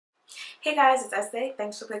Hey guys, it's Esté.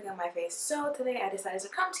 Thanks for clicking on my face. So today I decided to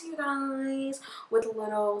come to you guys with a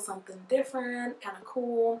little something different, kind of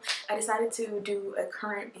cool. I decided to do a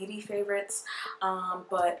current beauty favorites,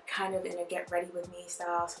 but kind of in a get ready with me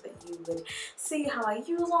style so that you would see how I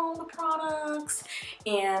use all the products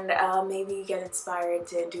and maybe get inspired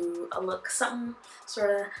to do a look something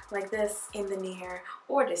sort of like this in the near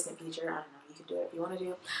or distant future. I don't know, you can do it if you want to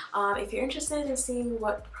do. If you're interested in seeing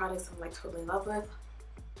what products I'm like totally in love with,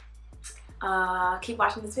 keep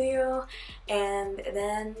watching this video, and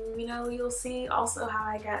then you'll see also how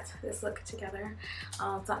I got this look together.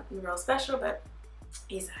 It's not real special, but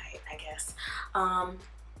it's I guess.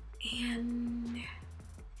 And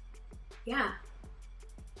yeah,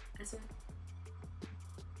 that's it.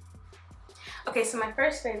 Okay, so my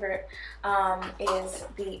first favorite is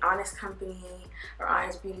the Honest Company or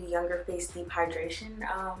Honest Beauty Younger Face Deep Hydration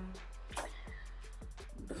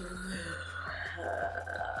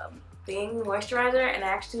thing moisturizer, and I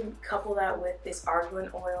actually couple that with this argan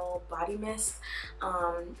oil body mist,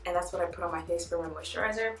 and that's what I put on my face for my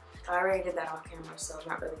moisturizer. I already did that off camera, so I'm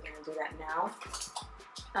not really gonna do that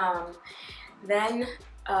now. Then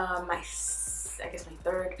I guess my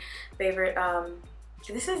third favorite,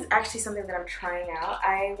 this is actually something that I'm trying out.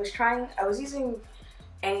 I was using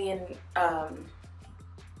any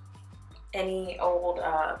old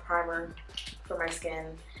primer for my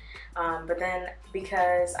skin. But then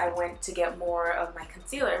because I went to get more of my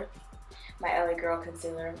concealer, my LA Girl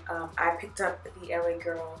concealer, I picked up the LA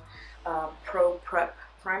Girl Pro Prep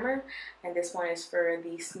Primer, and this one is for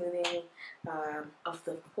the smoothing of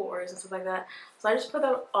the pores and stuff like that. So I just put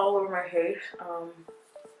that all over my face.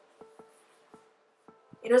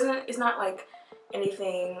 It's not like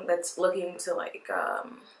anything that's looking to like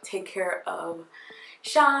take care of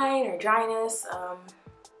shine or dryness.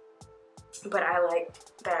 But I like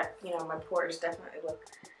that, my pores definitely look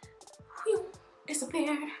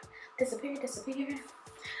disappeared.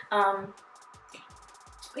 But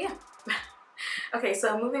yeah. Okay,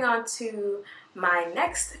 so moving on to my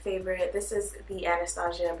next favorite. This is the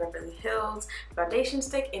Anastasia Beverly Hills foundation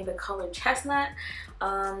stick in the color Chestnut.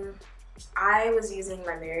 I was using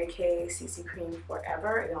my Mary Kay CC cream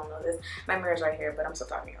forever. You don't know this. My mirror's right here, but I'm still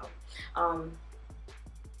talking to y'all.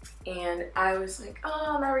 And I was like, oh,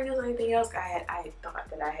 I'll never use anything else. I thought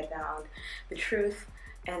that I had found the truth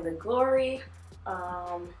and the glory.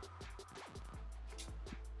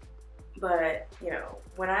 But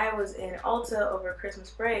when I was in Ulta over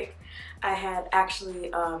Christmas break, I had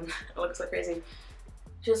actually, it looks so crazy,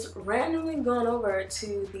 just randomly gone over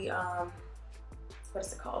to the, what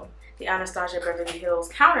is it called? The Anastasia Beverly Hills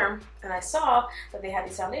counter, and I saw that they had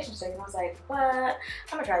these foundation sticks, and I was like, what? I'm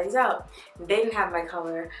gonna try these out. They didn't have my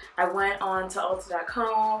color. I went on to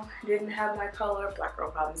Ulta.com, didn't have my color, black girl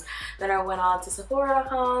problems. Then I went on to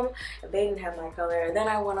Sephora.com, they didn't have my color. Then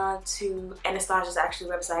I went on to Anastasia's actual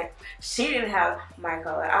website, she didn't have my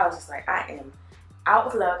color. I was just like, I am out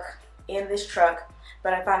of luck in this truck.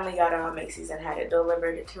 But I finally got it on Macy's and had it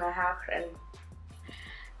delivered to my house, and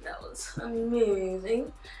that was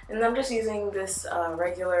amazing. And I'm just using this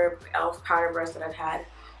regular e.l.f. powder brush that I've had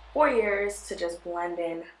for years to just blend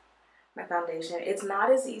in my foundation. It's not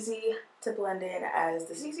as easy to blend in as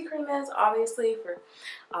the CC cream is, obviously, for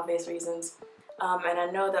obvious reasons. And I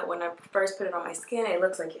know that when I first put it on my skin, it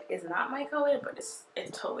looks like it is not my color, but it's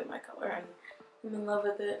totally my color, and I'm in love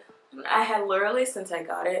with it. I had literally, since I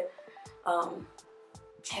got it,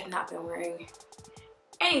 have not been wearing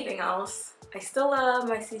anything else. I still love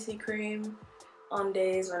my CC cream on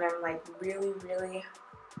days when I'm like really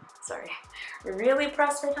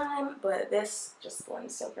pressed for time, but this just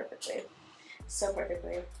blends so perfectly.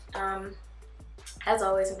 As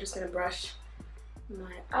always, I'm just gonna brush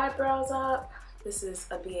my eyebrows up. This is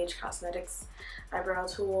a BH Cosmetics eyebrow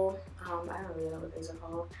tool. I don't really know what these are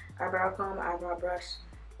called. Eyebrow comb, eyebrow brush,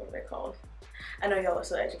 what are they called? I know y'all are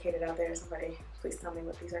so educated out there. Somebody please tell me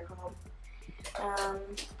what these are called.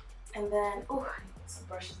 And then, oh, I need some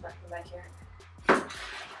brushes back from back here.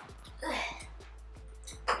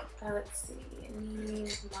 Let's see, I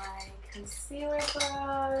need my concealer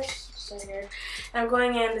brush here. And I'm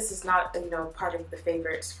going in, this is not, part of the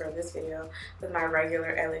favorites for this video, with my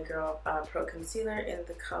regular LA Girl Pro Concealer in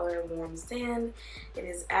the color Warm Sand. It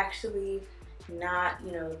is actually not,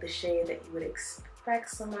 the shade that you would expect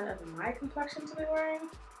someone of my complexion to be wearing.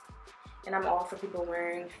 And I'm all for people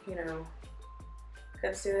wearing,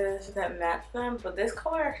 concealers that match them, but this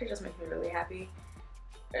color actually just makes me really happy.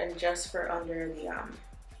 And just for under the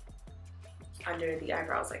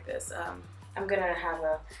eyebrows like this, I'm gonna have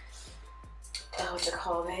what's it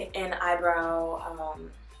called, an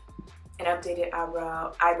updated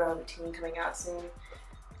eyebrow routine coming out soon.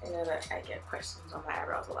 I know that I get questions on my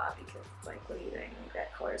eyebrows a lot because it's like, what are you doing?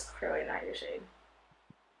 That color is clearly not your shade.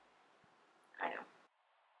 I know.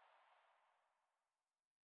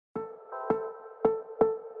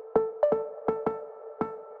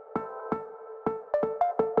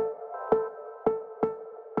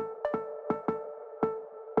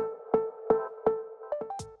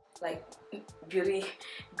 Like, beauty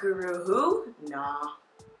guru who? Nah.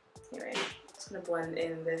 Anyway, just gonna blend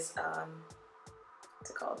in this, what's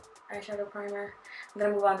it called? Eyeshadow primer. I'm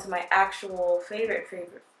gonna move on to my actual favorite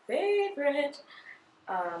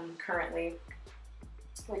currently,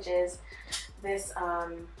 which is this, let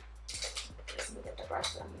me get the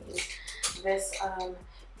brush that I'm gonna use. This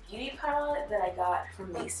beauty palette that I got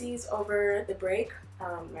from Macy's over the break,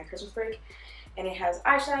 my Christmas break. And it has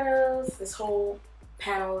eyeshadows, this whole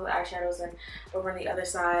panel of eyeshadows, and over on the other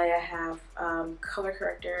side I have color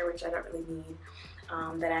corrector, which I don't really need.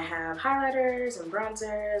 Then I have highlighters and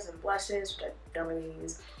bronzers and blushes, which I don't really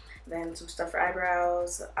use. Then some stuff for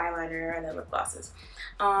eyebrows, eyeliner, and then lip glosses.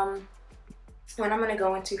 What I'm going to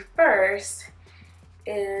go into first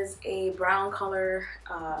is a brown color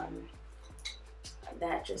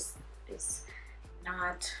that just is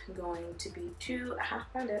not going to be too,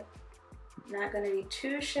 found it, not going to be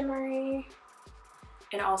too shimmery,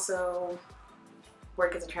 and also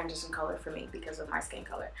work as a transition color for me because of my skin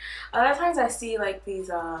color. A lot of times I see like these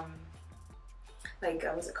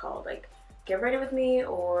what's it called, like get ready with me,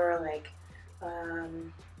 or like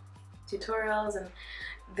tutorials, and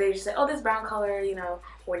they just say, oh, this brown color, you know,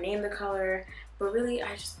 or name the color. But really,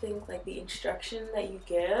 I just think like the instruction that you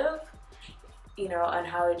give, you know, on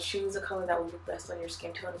how to choose a color that will look best on your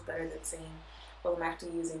skin tone is better than saying, well, I'm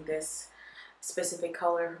actually using this specific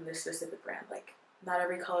color from this specific brand. Like, not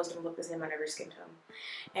every color is going to look the same on every skin tone.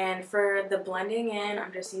 And for the blending in,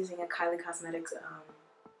 I'm just using a Kylie Cosmetics,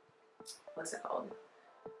 what's it called?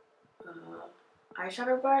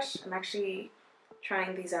 Eyeshadow brush. I'm actually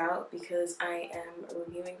trying these out because I am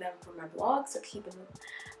reviewing them for my blog, so keep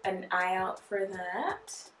an eye out for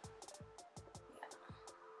that.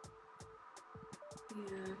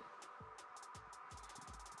 Yeah.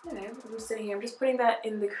 Anyway, I'm sitting here. I'm just putting that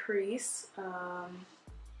in the crease.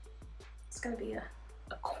 It's gonna be a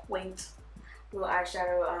quaint little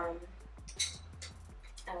eyeshadow,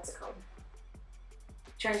 what's it called?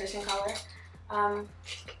 Transition color.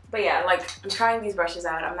 But yeah, like, I'm trying these brushes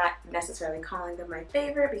out. I'm not necessarily calling them my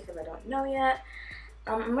favorite because I don't know yet.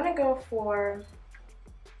 I'm gonna go for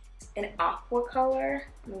an aqua color.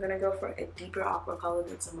 I'm gonna go for a deeper aqua color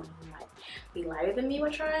than someone who might be lighter than me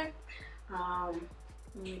would try.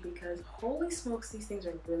 Only because, holy smokes, these things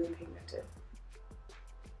are really pigmented.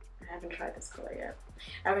 I haven't tried this color yet.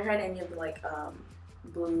 I haven't tried any of the like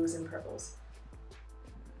blues and purples.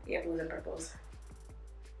 Yeah, blues and purples.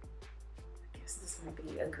 I guess this might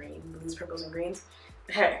be a green. Blues, purples, and greens.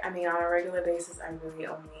 I mean, on a regular basis, I really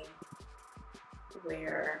only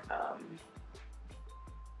wear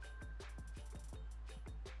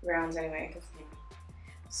browns anyway, because you know,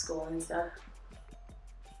 school and stuff.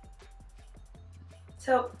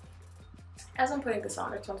 So, as I'm putting this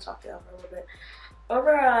on, I just want to talk to y'all for a little bit.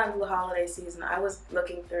 Over the holiday season, I was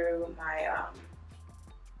looking through my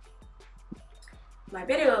my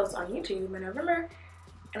videos on YouTube, and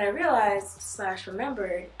I realized /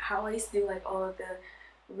 remembered how I used to do like all of the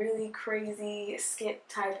really crazy skit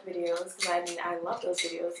type videos, because I mean, I love those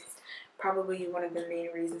videos. It's probably one of the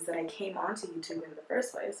main reasons that I came onto YouTube in the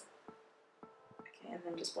first place. Okay, and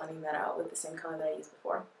then just blending that out with the same color that I used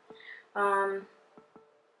before.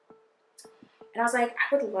 And I was like,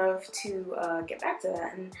 I would love to get back to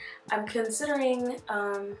that. And I'm considering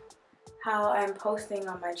how I'm posting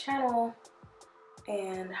on my channel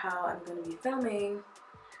and how I'm going to be filming.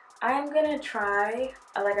 I'm going to try,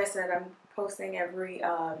 like I said, I'm posting every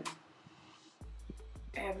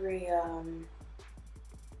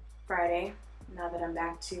Friday, now that I'm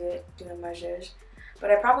back to it, doing measures. But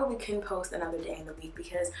I probably can post another day in the week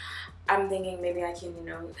because I'm thinking maybe I can, you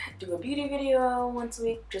know, do a beauty video once a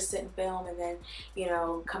week, just sit and film, and then, you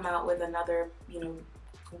know, come out with another, you know,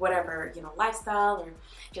 whatever, you know, lifestyle, or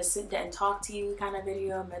just sit down and talk to you kind of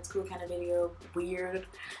video, med school kind of video, weird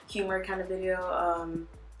humor kind of video,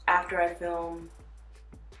 after I film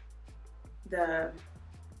the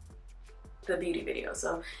beauty video.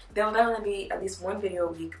 So there'll definitely be at least one video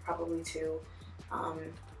a week, probably two.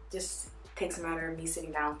 Just takes a matter of me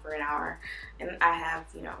sitting down for an hour, and I have,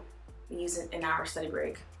 you know, use an hour study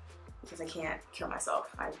break because I can't kill myself.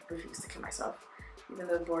 I refuse to kill myself. Even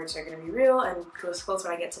though the boards are going to be real, and the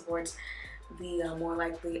closer I get to boards, the more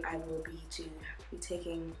likely I will be to be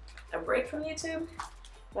taking a break from YouTube.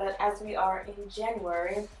 But as we are in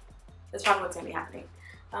January, that's probably what's going to be happening.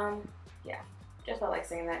 Yeah, just felt like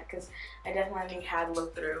saying that because I definitely had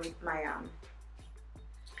looked through my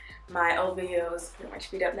my old videos, pretty much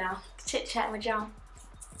speed up now, chit chat with y'all.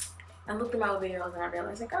 I looked through my old videos and I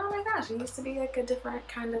realized like, oh my gosh, it used to be like a different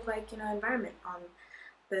kind of like, you know, environment on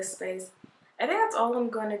this space. I think that's all I'm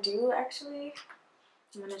gonna do actually.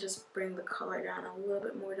 I'm gonna just bring the color down a little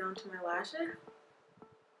bit more down to my lashes.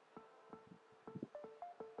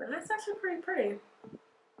 But that's actually pretty pretty.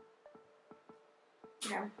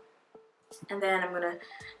 Yeah. And then I'm gonna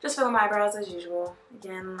just film my eyebrows as usual.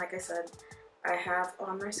 Again, like I said, I have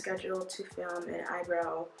on my schedule to film an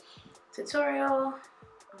eyebrow tutorial.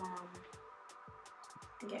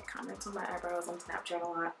 I get comments on my eyebrows on Snapchat a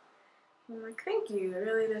lot. I'm like, thank you.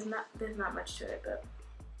 Really, there's not much to it, but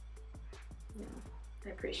you know, I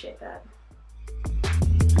appreciate that.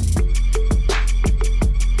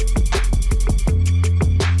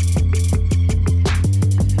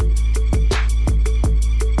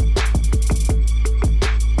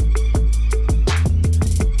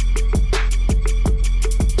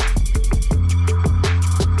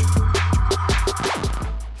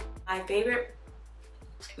 My favorite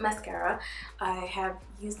mascara, I have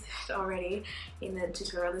used it already in the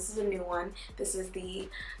tutorial. This is a new one. This is the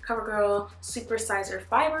CoverGirl Super Sizer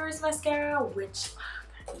Fibers mascara, which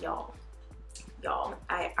y'all,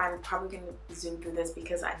 I'm probably gonna zoom through this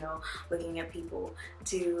because I know looking at people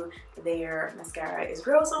do their mascara is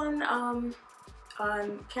gross on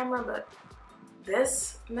camera, but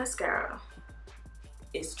this mascara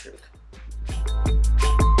is truth.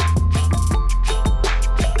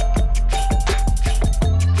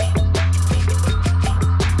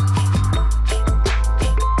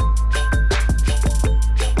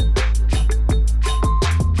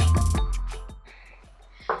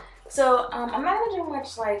 So I'm not gonna do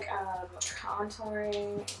much like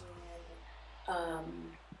contouring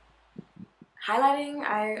and highlighting.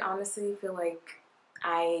 I honestly feel like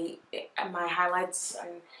my highlights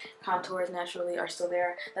and contours naturally are still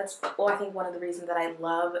there. That's I think one of the reasons that I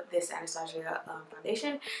love this Anastasia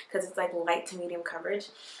foundation, because it's like light to medium coverage.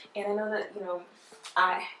 And I know that, you know,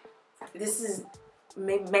 this is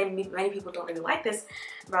many people don't really like this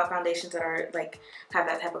about foundations that are like have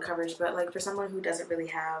that type of coverage, but like for someone who doesn't really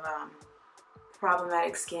have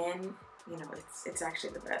problematic skin, you know, it's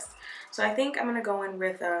actually the best. So I think I'm gonna go in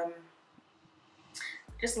with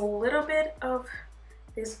just a little bit of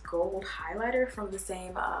this gold highlighter from the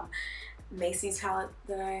same Macy's palette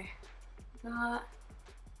that I got.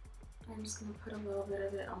 I'm just gonna put a little bit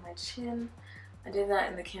of it on my chin. I did that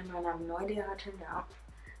in the camera and I have no idea how it turned out,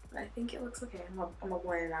 but I think it looks okay. I'm gonna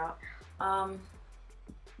blend it out.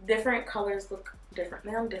 Different colors look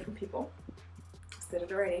differently on different people. I did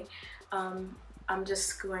it already. I'm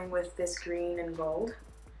just going with this green and gold.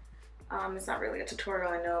 It's not really a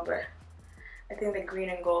tutorial, I know, but I think the green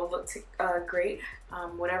and gold looks great.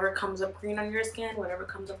 Whatever comes up green on your skin, whatever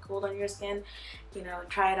comes up gold on your skin, you know,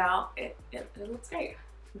 try it out. It looks great.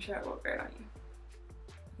 I'm sure it will look great on you.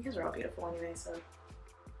 You guys are all beautiful anyway, so.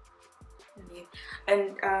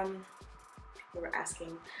 And people were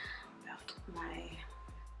asking about my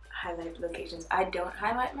highlight locations. I don't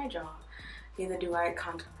highlight my jaw, neither do I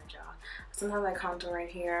contour my jaw. Sometimes I contour right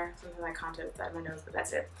here, sometimes I contour the side of my nose, but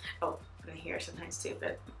that's it. Oh, and here sometimes too,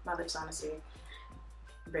 but my lips honestly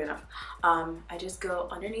big enough. I just go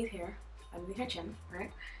underneath here, underneath my chin,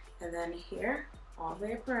 right? And then here, all the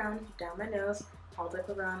way up around, down my nose, all the way up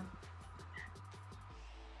around.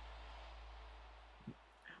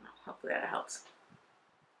 I don't know, hopefully that helps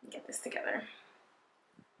get this together.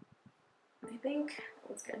 I think that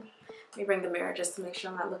looks good. Let me bring the mirror just to make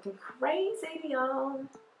sure I'm not looking crazy, y'all.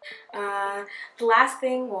 The last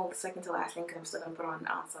thing, well, the second to last thing, because I'm still going to put on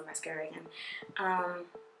some mascara again,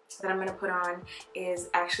 that I'm going to put on is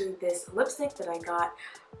actually this lipstick that I got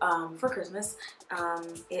for Christmas.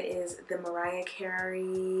 It is the Mariah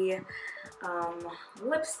Carey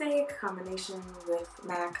lipstick combination with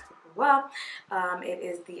MAC. Well, it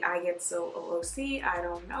is the I Get So OOC. I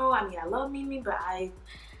don't know. I mean, I love Mimi, but I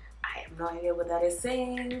have no idea what that is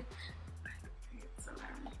saying.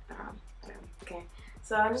 Okay,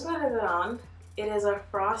 so I'm just gonna put it on. It is a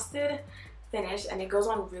frosted finish, and it goes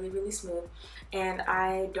on really, really smooth. And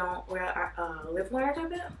I don't wear lip liner to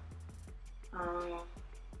it.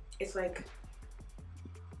 It's like,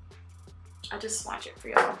 I just swatch it for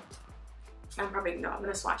y'all. I'm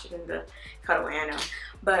gonna swatch it in the cutaway, I know.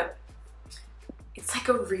 But it's like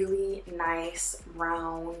a really nice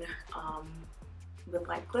brown with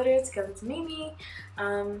like glitters because it's Mimi.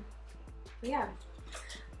 Yeah.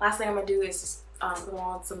 Last thing I'm gonna do is just put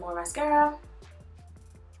on some more mascara.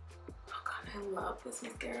 Oh god, I love this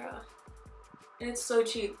mascara. And it's so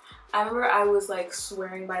cheap. I remember I was like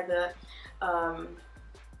swearing by the,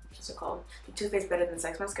 what's it called? The Too Faced Better Than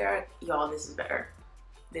Sex mascara. Y'all, this is better.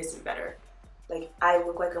 This is better. Like, I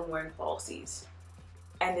look like I'm wearing falsies.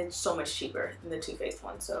 And it's so much cheaper than the Too Faced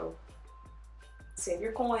one, so save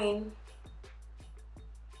your coin.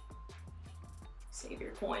 Save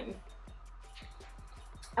your coin.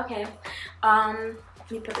 Okay, let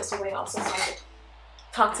me put this away also so I can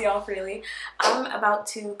talk to y'all freely. I'm about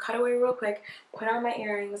to cut away real quick, put on my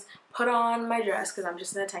earrings, put on my dress because I'm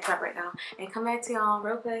just in a tank top right now, and come back to y'all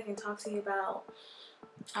real quick and talk to you about,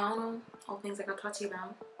 I don't know, all the things I gotta talk to you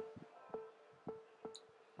about.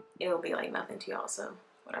 It'll be like nothing to y'all, so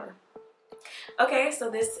whatever. Okay, so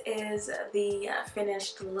this is the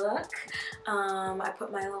finished look. I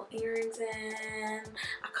put my little earrings in.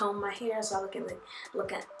 I comb my hair so I can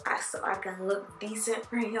look decent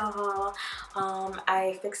for y'all.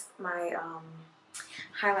 I fixed my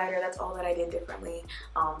highlighter. That's all that I did differently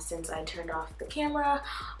since I turned off the camera.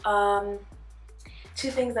 Two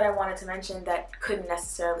things that I wanted to mention that couldn't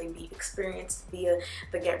necessarily be experienced via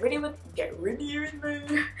the Get Ready With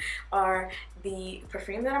Me are the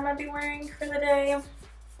perfume that I'm going to be wearing for the day.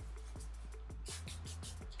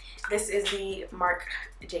 This is the Marc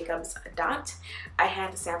Jacobs Dot. I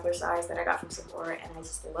had the sampler size that I got from Sephora and I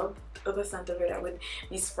just love the scent of it. I would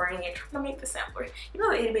be spraying it trying to make the sampler. You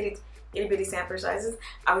know the itty bitty sampler sizes?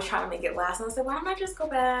 I was trying to make it last and I said, why don't I just go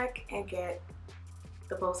back and get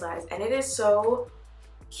the full size? And it is so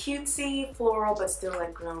cutesy, floral, but still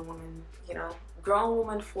like grown woman, you know, grown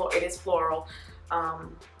woman floral. It is floral.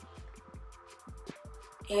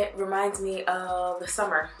 It reminds me of the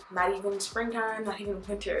summer, not even springtime, not even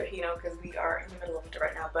winter, you know, because we are in the middle of winter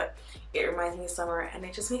right now, but it reminds me of summer and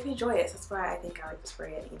it just makes me joyous. That's why I think I like to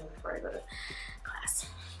spray it, you know, before I go to class.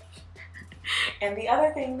 And the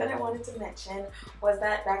other thing that I wanted to mention was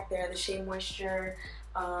that back there, the Shea Moisture,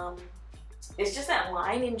 it's just that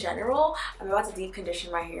line in general. I'm about to deep condition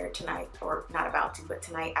my hair tonight, or not about to, but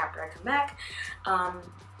tonight after I come back.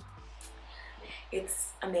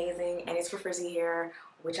 It's amazing and it's for frizzy hair,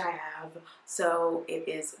 which I have, so it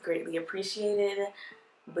is greatly appreciated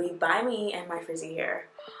by me and my frizzy hair.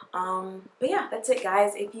 But yeah, that's it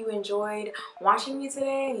guys. If you enjoyed watching me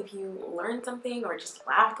today, if you learned something or just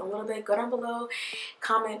laughed a little bit, go down below,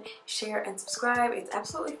 comment, share, and subscribe. It's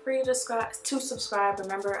absolutely free to subscribe.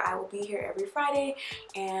 Remember, I will be here every Friday,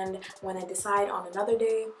 and when I decide on another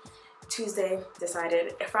day, Tuesday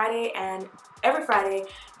decided, Friday, and every Friday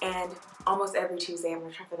and almost every Tuesday. I'm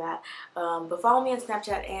gonna try for that. But follow me on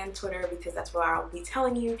Snapchat and Twitter because that's where I'll be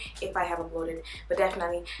telling you if I have uploaded. But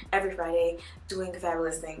definitely every Friday doing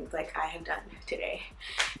fabulous things like I have done today.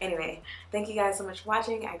 Anyway, thank you guys so much for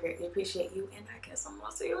watching. I greatly appreciate you, and I guess I'm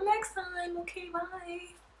gonna see you next time. Okay, bye.